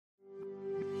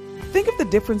Think of the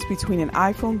difference between an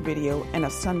iPhone video and a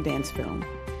Sundance film.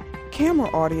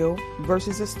 Camera audio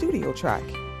versus a studio track.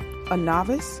 A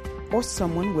novice or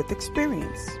someone with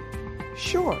experience.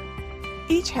 Sure,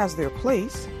 each has their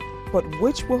place, but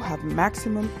which will have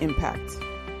maximum impact?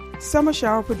 Summer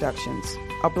Shower Productions,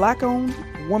 a Black-owned,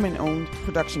 woman-owned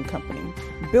production company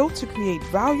built to create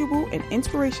valuable and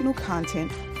inspirational content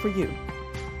for you.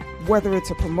 Whether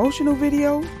it's a promotional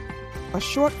video, a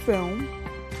short film,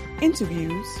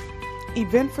 interviews,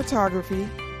 event photography,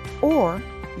 or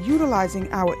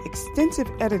utilizing our extensive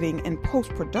editing and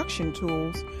post-production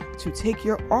tools to take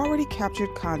your already captured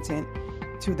content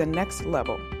to the next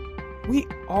level. We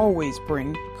always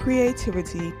bring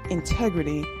creativity,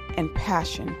 integrity, and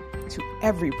passion to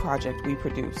every project we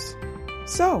produce.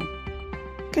 So,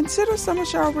 consider Summer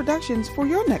Shower Productions for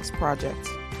your next project.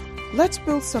 Let's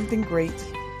build something great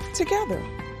together.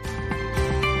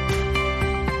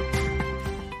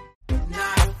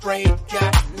 Not afraid,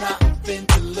 got nothing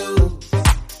to lose.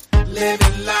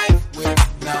 Living life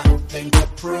with nothing to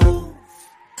prove.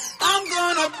 I'm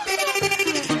gonna be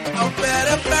a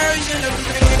better version of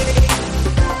me.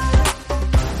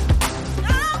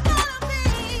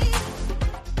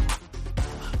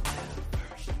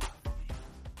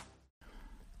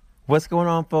 What's going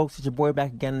on, folks? It's your boy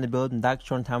back again in the building. Dr.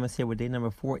 Sean Thomas here with day number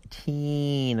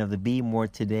 14 of the Be More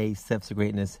Today Steps to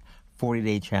Greatness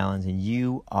 40-Day Challenge. And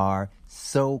you are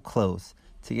so close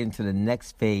to getting to the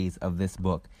next phase of this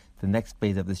book, the next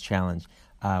phase of this challenge.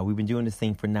 We've been doing this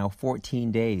thing for now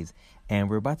 14 days, and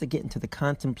we're about to get into the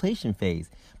contemplation phase.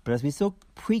 But as we still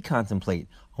pre-contemplate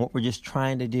on what we're just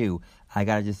trying to do, I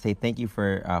got to just say thank you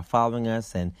for following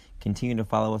us and continue to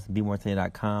follow us at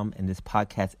BeMoreToday.com and this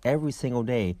podcast every single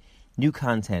day. New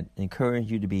content, encourage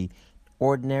you to be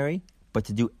ordinary, but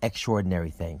to do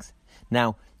extraordinary things.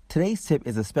 Now, today's tip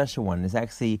is a special one. It's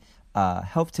actually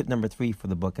health tip number 3 for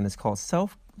the book, and it's called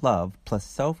Self-Love plus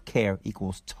Self-Care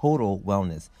equals Total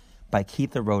Wellness by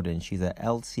Keitha Rhoden. She's a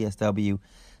LCSW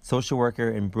social worker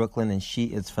in Brooklyn, and she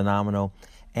is phenomenal.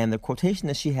 And the quotation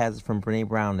that she has is from Brene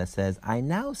Brown that says, "I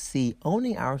now see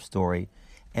owning our story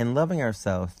and loving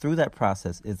ourselves through that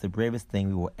process is the bravest thing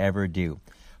we will ever do."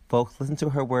 Folks, listen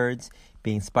to her words,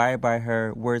 be inspired by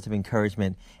her words of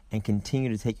encouragement, and continue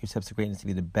to take your steps to greatness to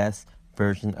be the best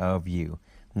version of you.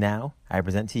 Now, I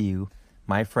present to you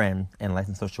my friend and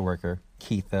licensed social worker,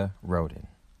 Keitha Rhoden.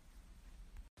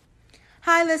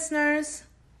 Hi, listeners.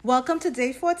 Welcome to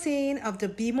day 14 of the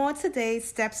Be More Today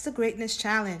Steps to Greatness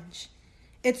Challenge.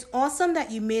 It's awesome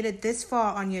that you made it this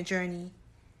far on your journey.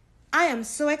 I am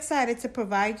so excited to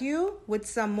provide you with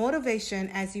some motivation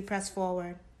as you press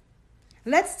forward.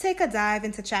 Let's take a dive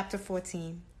into chapter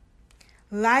 14.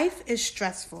 Life is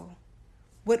stressful.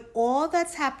 With all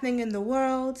that's happening in the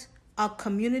world, our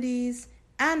communities,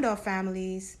 and our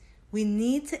families, we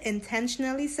need to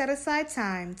intentionally set aside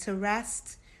time to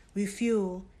rest,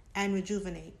 refuel, and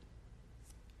rejuvenate.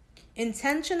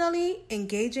 Intentionally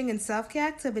engaging in self-care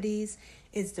activities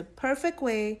is the perfect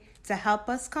way to help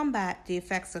us combat the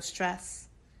effects of stress.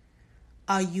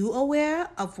 Are you aware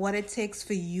of what it takes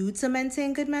for you to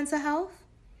maintain good mental health?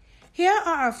 Here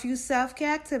are a few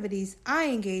self-care activities I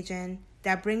engage in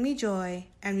that bring me joy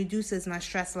and reduces my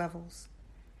stress levels.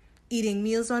 Eating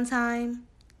meals on time,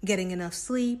 getting enough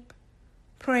sleep,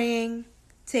 praying,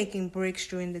 taking breaks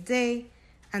during the day,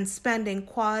 and spending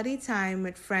quality time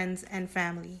with friends and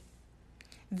family.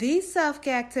 These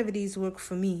self-care activities work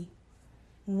for me.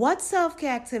 What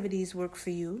self-care activities work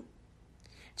for you?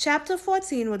 Chapter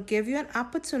 14 would give you an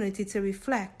opportunity to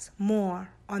reflect more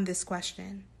on this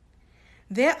question.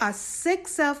 There are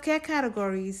 6 self-care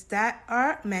categories that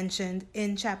are mentioned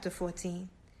in Chapter 14.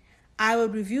 I will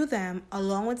review them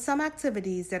along with some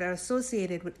activities that are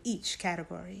associated with each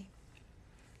category.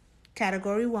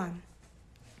 Category 1.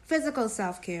 Physical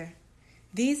self-care.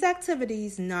 These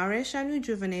activities nourish and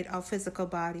rejuvenate our physical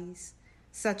bodies,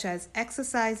 such as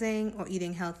exercising or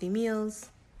eating healthy meals.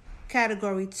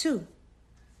 Category 2.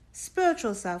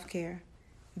 Spiritual self-care.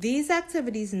 These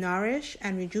activities nourish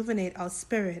and rejuvenate our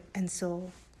spirit and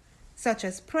soul, such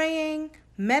as praying,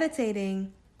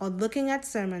 meditating, or looking at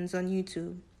sermons on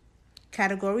YouTube.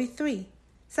 Category 3.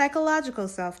 Psychological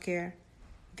self-care.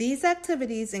 These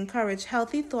activities encourage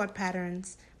healthy thought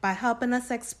patterns by helping us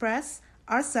express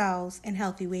ourselves in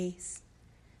healthy ways.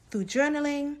 Through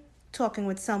journaling, talking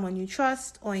with someone you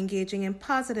trust, or engaging in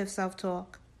positive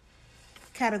self-talk.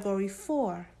 Category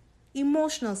 4.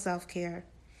 Emotional self-care.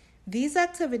 These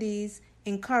activities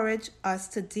encourage us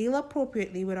to deal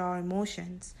appropriately with our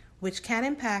emotions, which can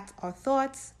impact our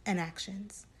thoughts and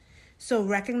actions. So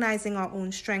recognizing our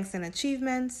own strengths and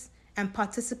achievements and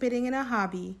participating in a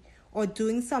hobby or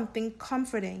doing something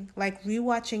comforting like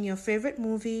rewatching your favorite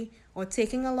movie or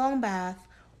taking a long bath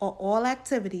are all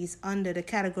activities under the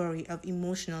category of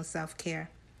emotional self-care.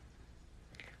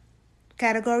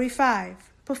 Category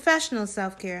 5, professional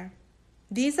self-care.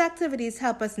 These activities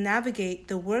help us navigate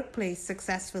the workplace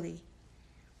successfully,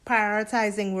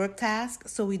 prioritizing work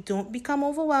tasks so we don't become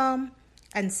overwhelmed,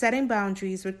 and setting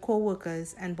boundaries with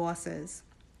coworkers and bosses.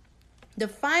 The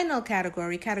final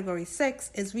category, category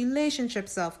 6, is relationship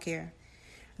self-care.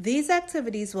 These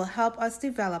activities will help us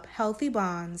develop healthy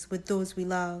bonds with those we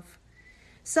love.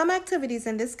 Some activities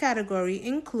in this category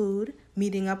include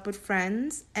meeting up with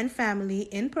friends and family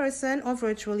in person or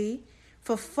virtually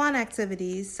for fun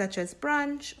activities such as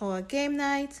brunch or a game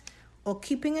night, or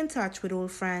keeping in touch with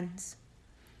old friends.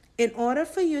 In order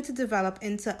for you to develop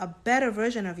into a better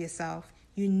version of yourself,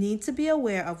 you need to be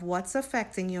aware of what's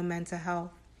affecting your mental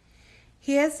health.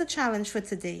 Here's the challenge for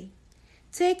today.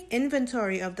 Take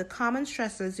inventory of the common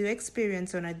stressors you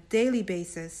experience on a daily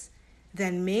basis.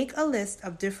 Then make a list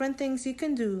of different things you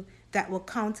can do that will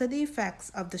counter the effects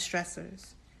of the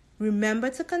stressors. Remember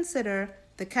to consider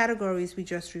the categories we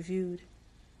just reviewed.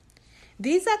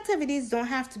 These activities don't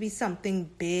have to be something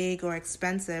big or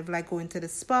expensive like going to the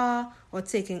spa or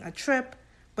taking a trip,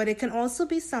 but it can also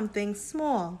be something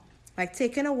small like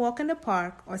taking a walk in the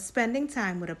park or spending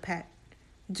time with a pet.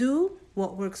 Do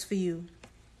what works for you.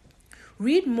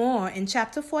 Read more in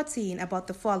Chapter 14 about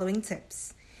the following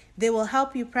tips. They will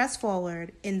help you press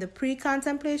forward in the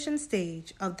pre-contemplation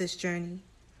stage of this journey.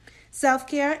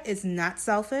 Self-care is not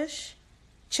selfish.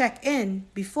 Check in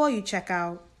before you check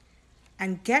out.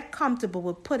 And get comfortable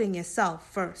with putting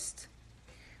yourself first.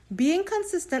 Being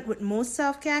consistent with most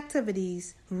self-care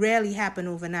activities rarely happen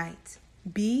overnight.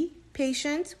 Be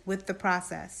patient with the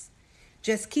process.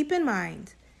 Just keep in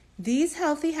mind, these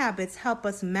healthy habits help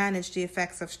us manage the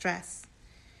effects of stress.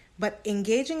 But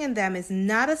engaging in them is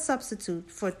not a substitute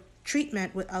for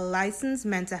treatment with a licensed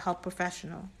mental health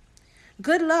professional.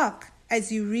 Good luck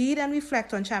as you read and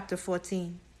reflect on Chapter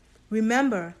 14.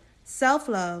 Remember,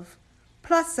 self-love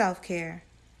plus self-care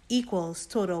equals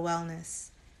total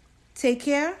wellness. Take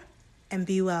care and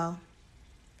be well.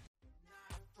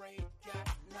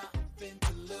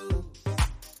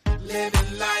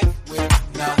 Living life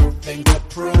with nothing to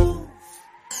prove.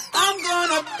 I'm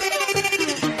gonna be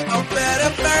a better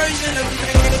version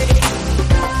of me.